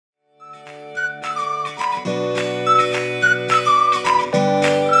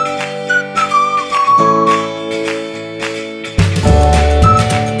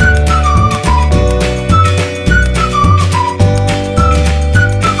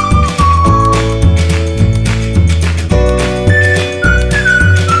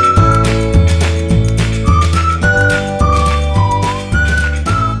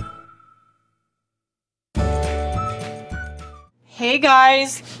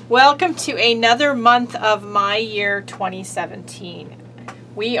Welcome to another month of my year 2017.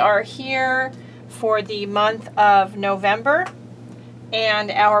 We are here for the month of November,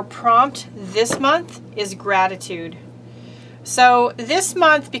 and our prompt this month is gratitude. So this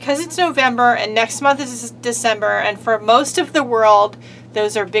month, because it's November and next month is December, and for most of the world,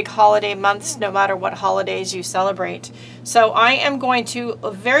 those are big holiday months, no matter what holidays you celebrate. So I am going to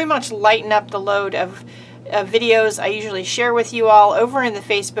very much lighten up the load of videos I usually share with you all over in the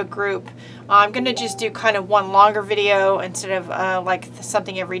Facebook group. I'm going to just do kind of one longer video instead of like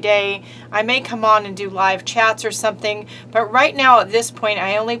something every day. I may come on and do live chats or something, but right now at this point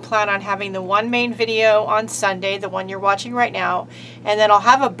I only plan on having the one main video on Sunday, the one you're watching right now, and then I'll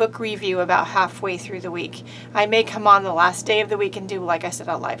have a book review about halfway through the week. I may come on the last day of the week and do, like I said,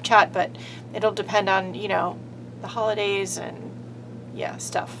 a live chat, but it'll depend on, you know, the holidays and yeah,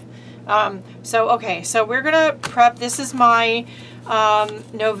 stuff. So we're gonna prep. This is my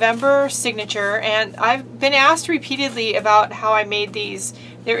November signature, and I've been asked repeatedly about how I made these.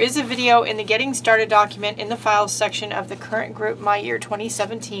 There is a video in the Getting Started document in the files section of the current group, My Year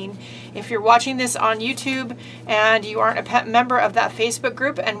 2017. If you're watching this on YouTube and you aren't a member of that Facebook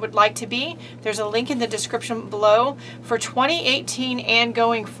group and would like to be, there's a link in the description below. For 2018 and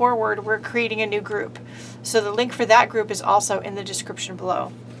going forward, we're creating a new group. So the link for that group is also in the description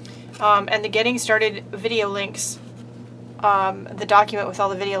below. And the Getting Started video links, the document with all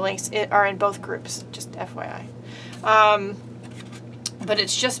the video links, are in both groups, just FYI. But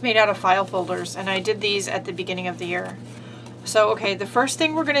it's just made out of file folders, and I did these at the beginning of the year. So, okay, the first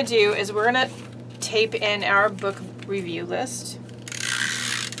thing we're going to do is we're going to tape in our book review list.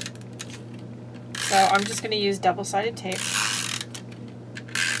 So I'm just going to use double-sided tape.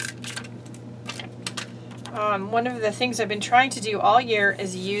 One of the things I've been trying to do all year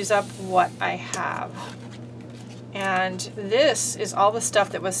is use up what I have. And this is all the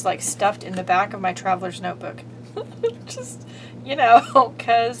stuff that was like stuffed in the back of my traveler's notebook. Just, you know,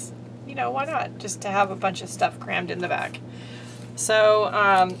 because, you know, why not? Just to have a bunch of stuff crammed in the back.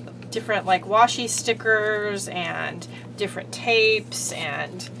 So, different like washi stickers and different tapes,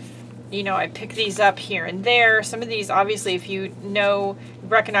 and you know, I pick these up here and there. Some of these, obviously, if you know,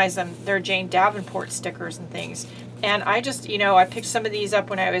 recognize them, they're Jane Davenport stickers and things. And I just, you know, I picked some of these up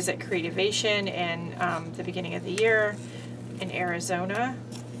when I was at Creativation in the beginning of the year in Arizona.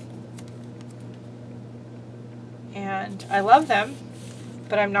 And I love them,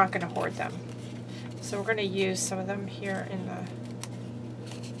 but I'm not going to hoard them. So we're going to use some of them here in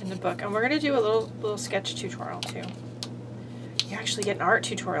the book. And we're going to do a little sketch tutorial too. You actually get an art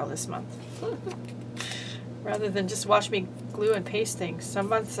tutorial this month. Rather than just watch me glue and paste things. Some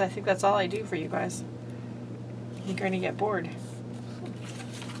months I think that's all I do for you guys. You're going to get bored.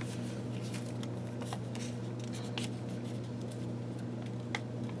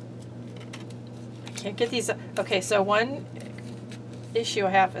 I can't get these. Okay, so one issue I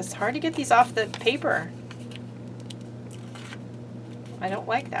have is it's hard to get these off the paper. I don't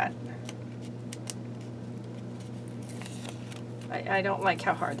like that. I don't like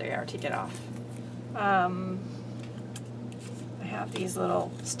how hard they are to get off. I have these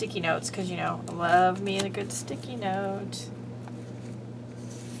little sticky notes because, you know, I love me a good sticky note. So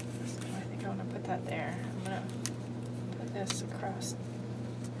I think I want to put that there. I'm going to put this across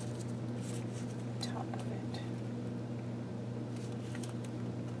the top of it.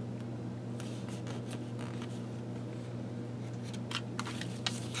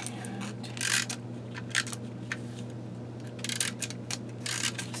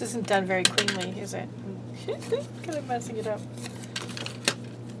 This isn't done very cleanly, is it? Kind of messing it up.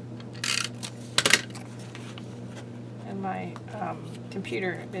 And my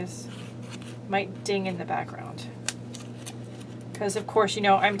computer might ding in the background. Because of course, you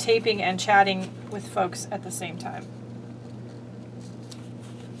know, I'm taping and chatting with folks at the same time.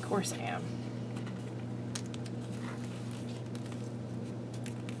 Of course I am.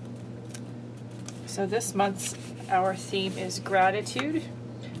 So this month's our theme is gratitude,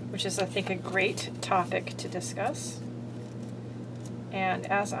 which is, I think, a great topic to discuss. And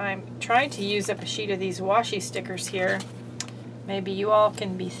as I'm trying to use up a sheet of these washi stickers here, maybe you all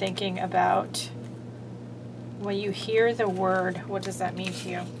can be thinking about, when you hear the word, what does that mean to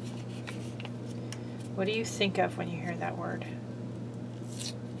you? What do you think of when you hear that word?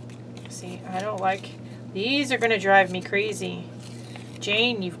 See, I don't like, these are going to drive me crazy.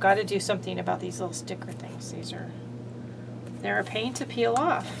 Jane, you've got to do something about these little sticker things. They're a pain to peel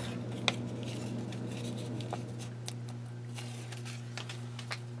off.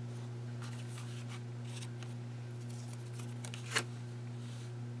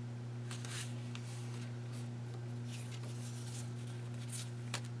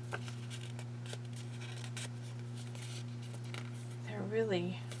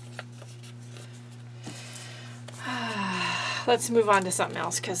 really. Let's move on to something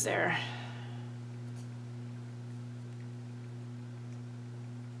else because they're...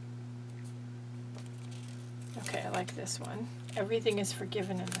 Okay, I like this one. Everything is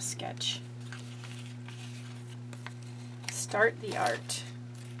forgiven in the sketch. Start the art.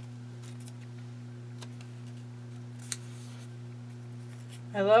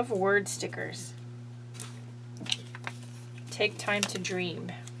 I love word stickers. Take time to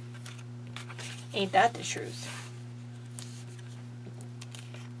dream. Ain't that the truth?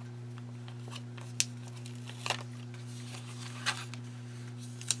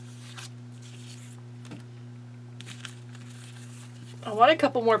 I want a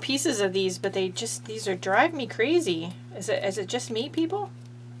couple more pieces of these, but these are driving me crazy. Is it just me, people?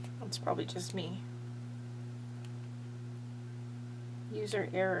 It's probably just me. User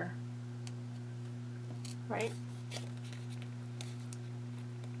error. Right?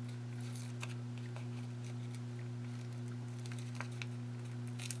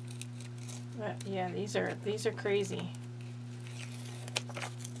 But yeah, these are crazy.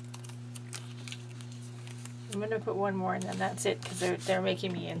 I'm gonna put one more and then that's it because they're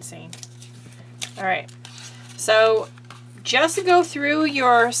making me insane. All right, so just go through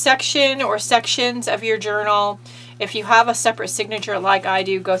your section or sections of your journal. If you have a separate signature like I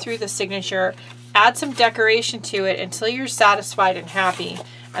do, go through the signature, add some decoration to it until you're satisfied and happy.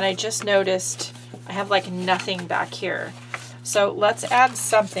 And I just noticed I have like nothing back here. So let's add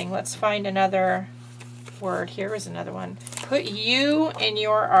something. Let's find another word. Here is another one. Put you in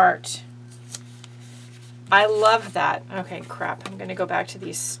your art. I love that. Okay, crap. I'm going to go back to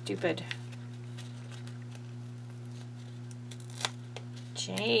these stupid...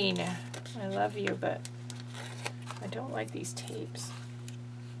 Jane, I love you, but I don't like these tapes.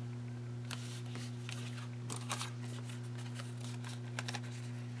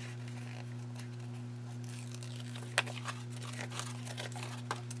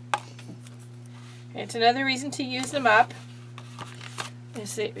 It's another reason to use them up.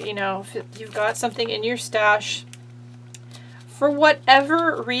 Is that, you know, if you've got something in your stash, for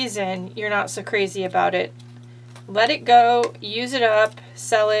whatever reason you're not so crazy about it, let it go, use it up,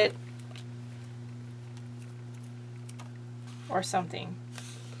 sell it, or something.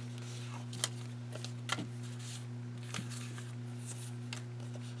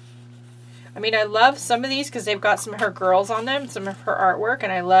 I mean, I love some of these because they've got some of her girls on them, some of her artwork,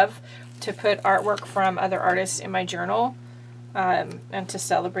 and I love to put artwork from other artists in my journal and to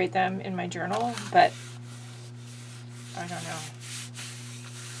celebrate them in my journal, but I don't know.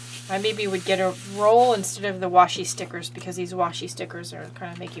 I maybe would get a roll instead of the washi stickers because these washi stickers are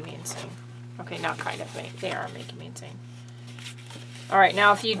kind of making me insane. Okay, not kind of, they are making me insane. All right,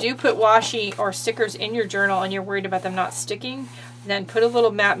 now if you do put washi or stickers in your journal and you're worried about them not sticking, then put a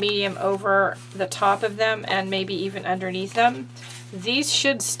little matte medium over the top of them and maybe even underneath them. These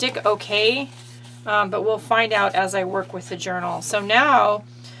should stick okay, but we'll find out as I work with the journal. So now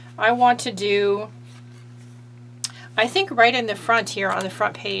I want to do, I think right in the front here on the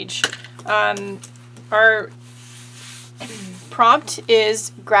front page, our prompt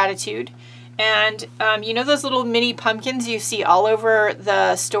is gratitude. And you know those little mini pumpkins you see all over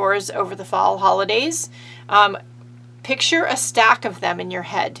the stores over the fall holidays? Picture a stack of them in your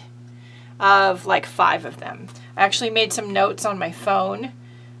head, of like 5 of them. I actually made some notes on my phone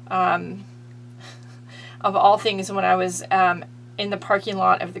of all things when I was in the parking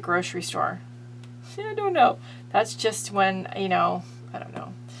lot of the grocery store. I don't know. That's just when, you know, I don't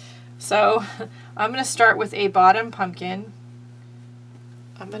know. So I'm going to start with a bottom pumpkin.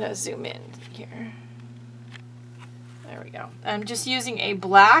 I'm going to zoom in here. There we go. I'm just using a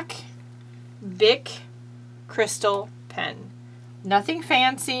black Bic crystal pen. Nothing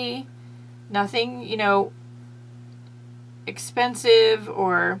fancy, nothing, you know, expensive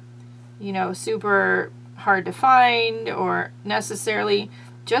or, you know, super hard to find or necessarily.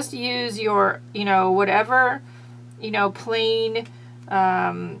 Just use your, you know, whatever, you know, plain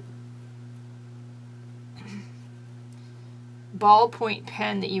ballpoint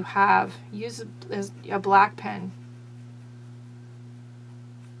pen that you have. Use a black pen.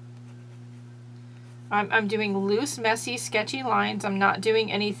 I'm doing loose, messy, sketchy lines. I'm not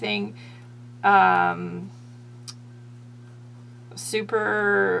doing anything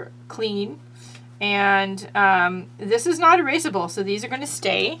super clean. And this is not erasable, so these are going to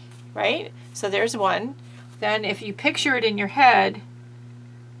stay, right? So there's one. Then if you picture it in your head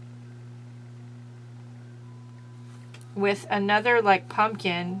with another like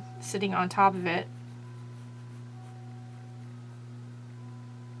pumpkin sitting on top of it,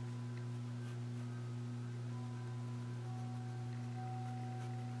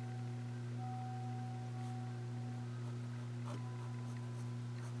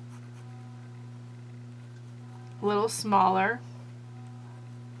 little smaller.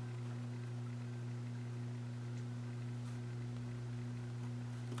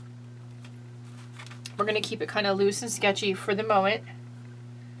 We're going to keep it kind of loose and sketchy for the moment,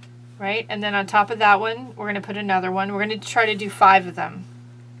 right? And then on top of that one, we're going to put another one. We're going to try to do 5 of them.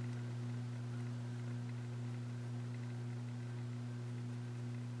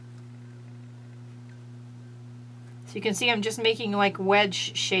 So you can see I'm just making like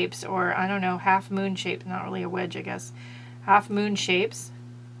wedge shapes, or I don't know, half moon shapes. Not really a wedge, I guess. Half moon shapes.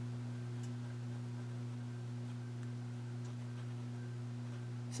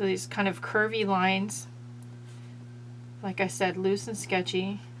 So these kind of curvy lines, like I said, loose and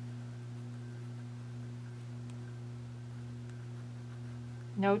sketchy.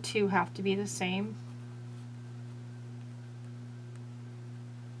 No two have to be the same.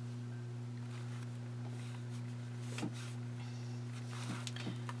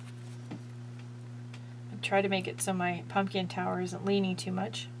 I try to make it so my pumpkin tower isn't leaning too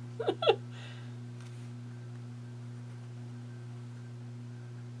much.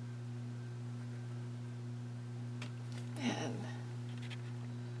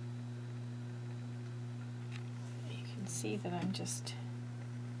 See that I'm just,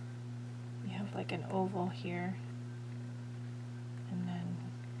 you have like an oval here, and then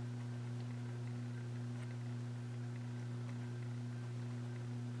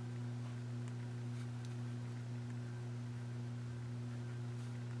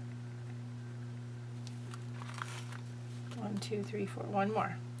one, two, three, four, one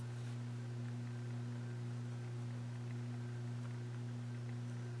more.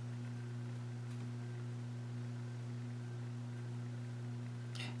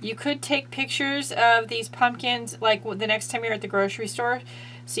 You could take pictures of these pumpkins like the next time you're at the grocery store,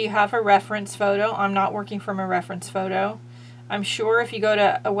 so you have a reference photo. I'm not working from a reference photo. I'm sure if you go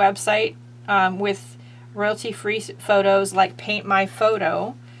to a website with royalty-free photos like Paint My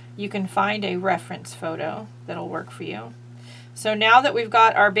Photo, you can find a reference photo that'll work for you. So now that we've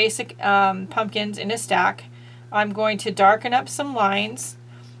got our basic pumpkins in a stack, I'm going to darken up some lines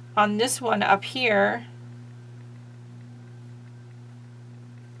on this one up here.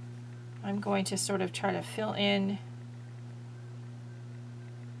 I'm going to sort of try to fill in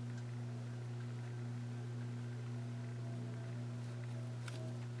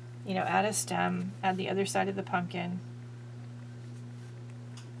add a stem, add the other side of the pumpkin.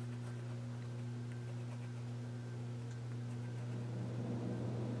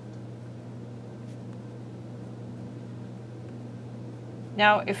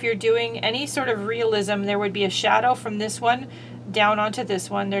 Now, if you're doing any sort of realism, there would be a shadow from this one down onto this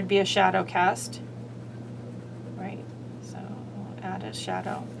one. There'd be a shadow cast, right? So we'll add a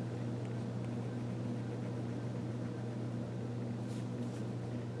shadow.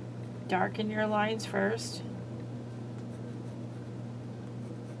 Darken your lines first.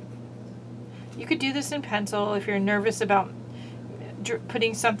 You could do this in pencil if you're nervous about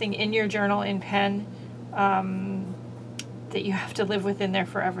putting something in your journal in pen that you have to live with in there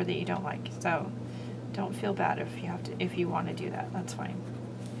forever that you don't like. So don't feel bad if you want to do that. That's fine.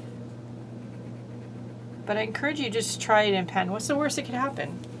 But I encourage you to just try it in pen. What's the worst that could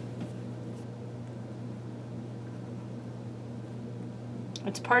happen?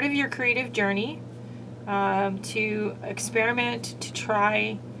 It's part of your creative journey to experiment, to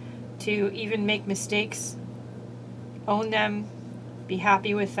try, to even make mistakes, own them, be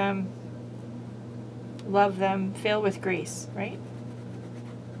happy with them, love them, fail with grace, right?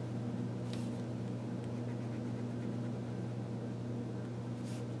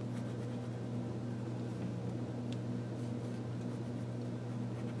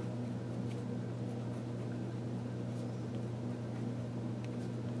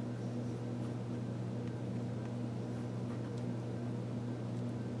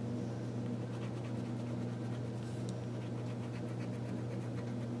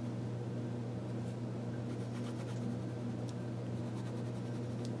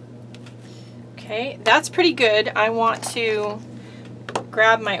 Okay, that's pretty good. I want to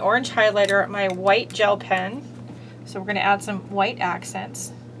grab my orange highlighter, my white gel pen. So we're going to add some white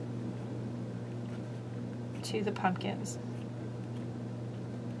accents to the pumpkins.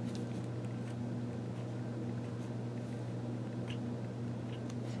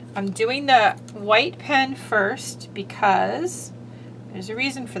 I'm doing the white pen first because there's a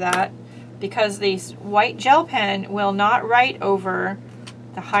reason for that. Because this white gel pen will not write over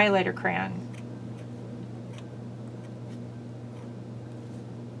the highlighter crayon.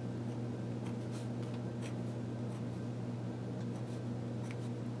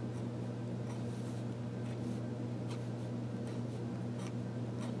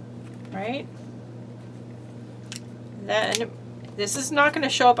 Right? Then this is not going to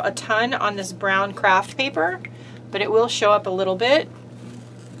show up a ton on this brown craft paper, but it will show up a little bit.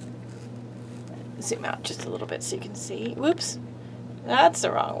 Zoom out just a little bit so you can see. Whoops, that's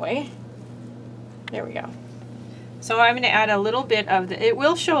the wrong way. There we go. So I'm going to add a little bit of the, it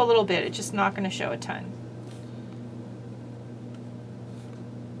will show a little bit, it's just not going to show a ton.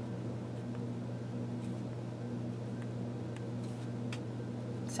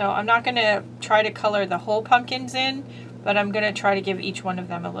 So I'm not going to try to color the whole pumpkins in, but I'm going to try to give each one of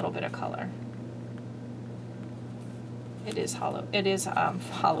them a little bit of color. It is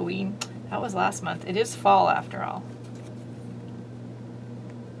Halloween. That was last month. It is fall after all.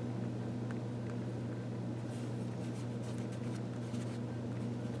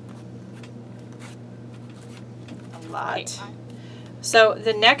 A lot. So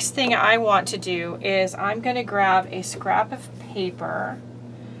the next thing I want to do is I'm going to grab a scrap of paper.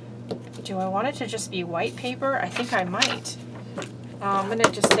 Do I want it to just be white paper? I think I might. I'm going to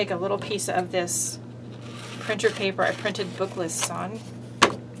just take a little piece of this printer paper I printed book lists on.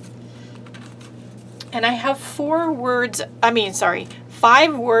 And I have 5 words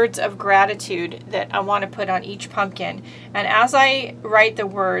of gratitude that I want to put on each pumpkin. And as I write the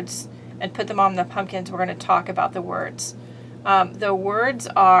words and put them on the pumpkins, we're going to talk about the words. The words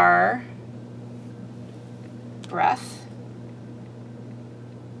are breath,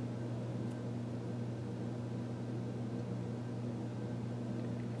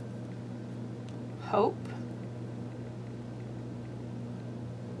 hope,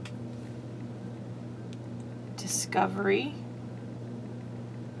 discovery,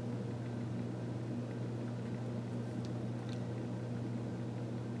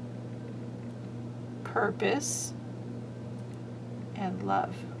 purpose, and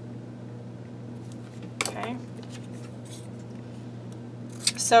love. Okay.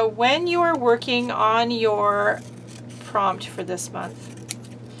 So when you are working on your prompt for this month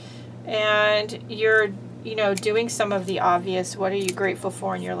and you're, doing some of the obvious, what are you grateful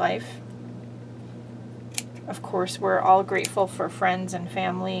for in your life? Of course, we're all grateful for friends and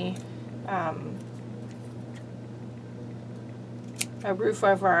family, a roof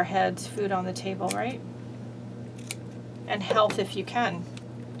over our heads, food on the table, right? And health if you can.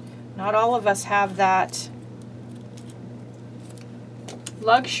 Not all of us have that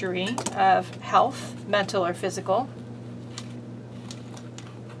luxury of health, mental or physical.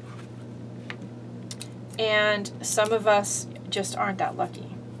 And some of us just aren't that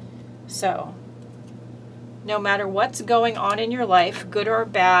lucky. So, no matter what's going on in your life, good or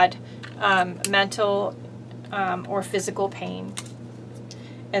bad, mental or physical pain,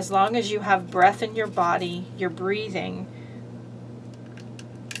 as long as you have breath in your body, you're breathing,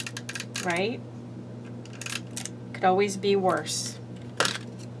 right? Could always be worse.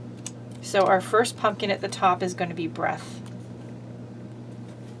 So our first pumpkin at the top is going to be breath.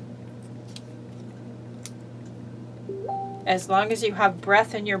 As long as you have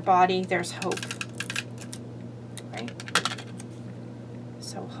breath in your body, there's hope. Right?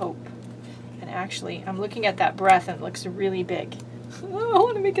 So hope. And actually, I'm looking at that breath and it looks really big. Oh, I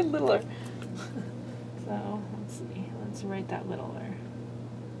want to make it littler. So, let's see. Let's write that littler.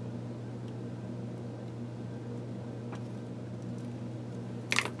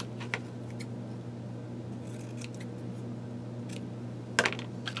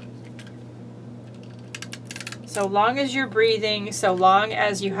 So long as you're breathing, so long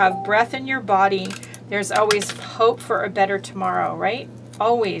as you have breath in your body, there's always hope for a better tomorrow, right?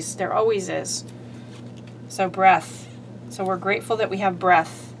 Always. There always is. So breath. So we're grateful that we have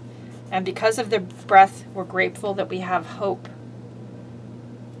breath. And because of the breath, we're grateful that we have hope.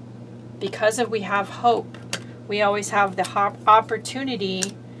 Because we have hope, we always have the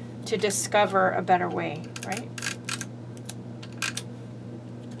opportunity to discover a better way, right?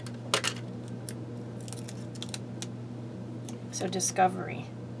 So discovery.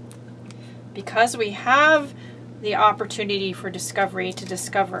 Because we have the opportunity for discovery to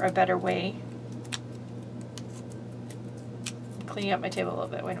discover a better way. I'm cleaning up my table a little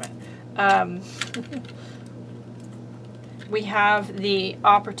bit. Wait a minute. We have the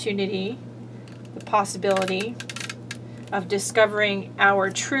opportunity, the possibility of discovering our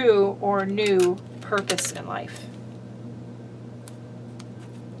true or new purpose in life.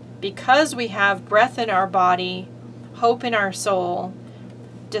 Because we have breath in our body, hope in our soul,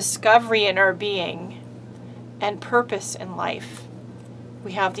 discovery in our being, and purpose in life,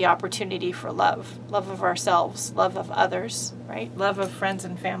 we have the opportunity for love. Love of ourselves, love of others, right? Love of friends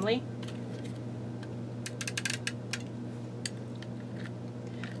and family.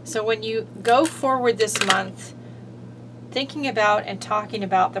 So when you go forward this month, thinking about and talking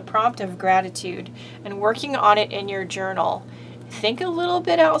about the prompt of gratitude and working on it in your journal. Think a little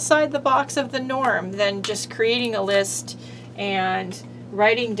bit outside the box of the norm than just creating a list and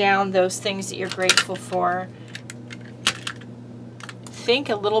writing down those things that you're grateful for. Think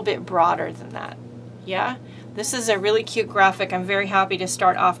a little bit broader than that. Yeah? This is a really cute graphic. I'm very happy to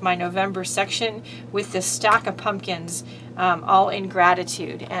start off my November section with this stack of pumpkins, all in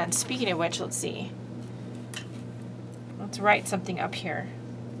gratitude. And speaking of which, let's see. Let's write something up here.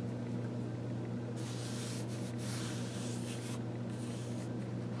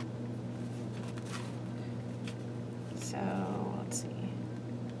 So, let's see.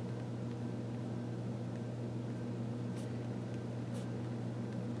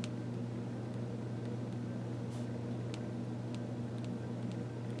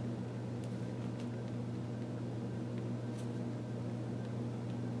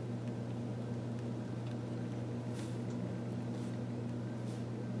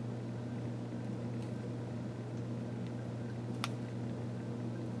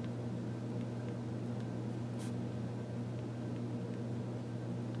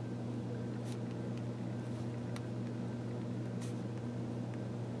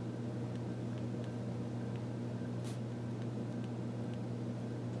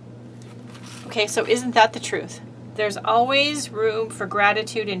 Okay, so isn't that the truth? There's always room for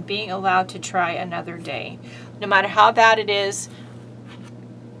gratitude in being allowed to try another day. No matter how bad it is,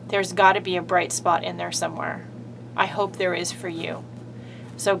 there's got to be a bright spot in there somewhere. I hope there is for you.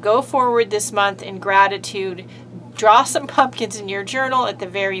 So go forward this month in gratitude. Draw some pumpkins in your journal at the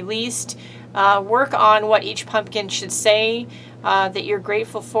very least. Work on what each pumpkin should say that you're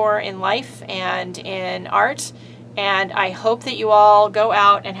grateful for in life and in art. And I hope that you all go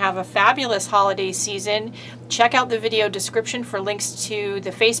out and have a fabulous holiday season. Check out the video description for links to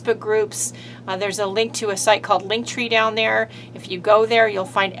the Facebook groups. There's a link to a site called Linktree down there. If you go there, you'll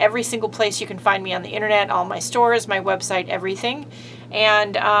find every single place you can find me on the internet, all my stores, my website, everything.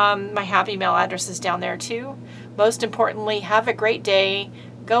 And my happy mail address is down there too. Most importantly, have a great day.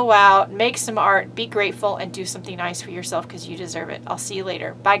 Go out, make some art, be grateful, and do something nice for yourself because you deserve it. I'll see you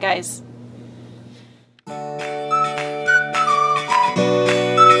later. Bye, guys.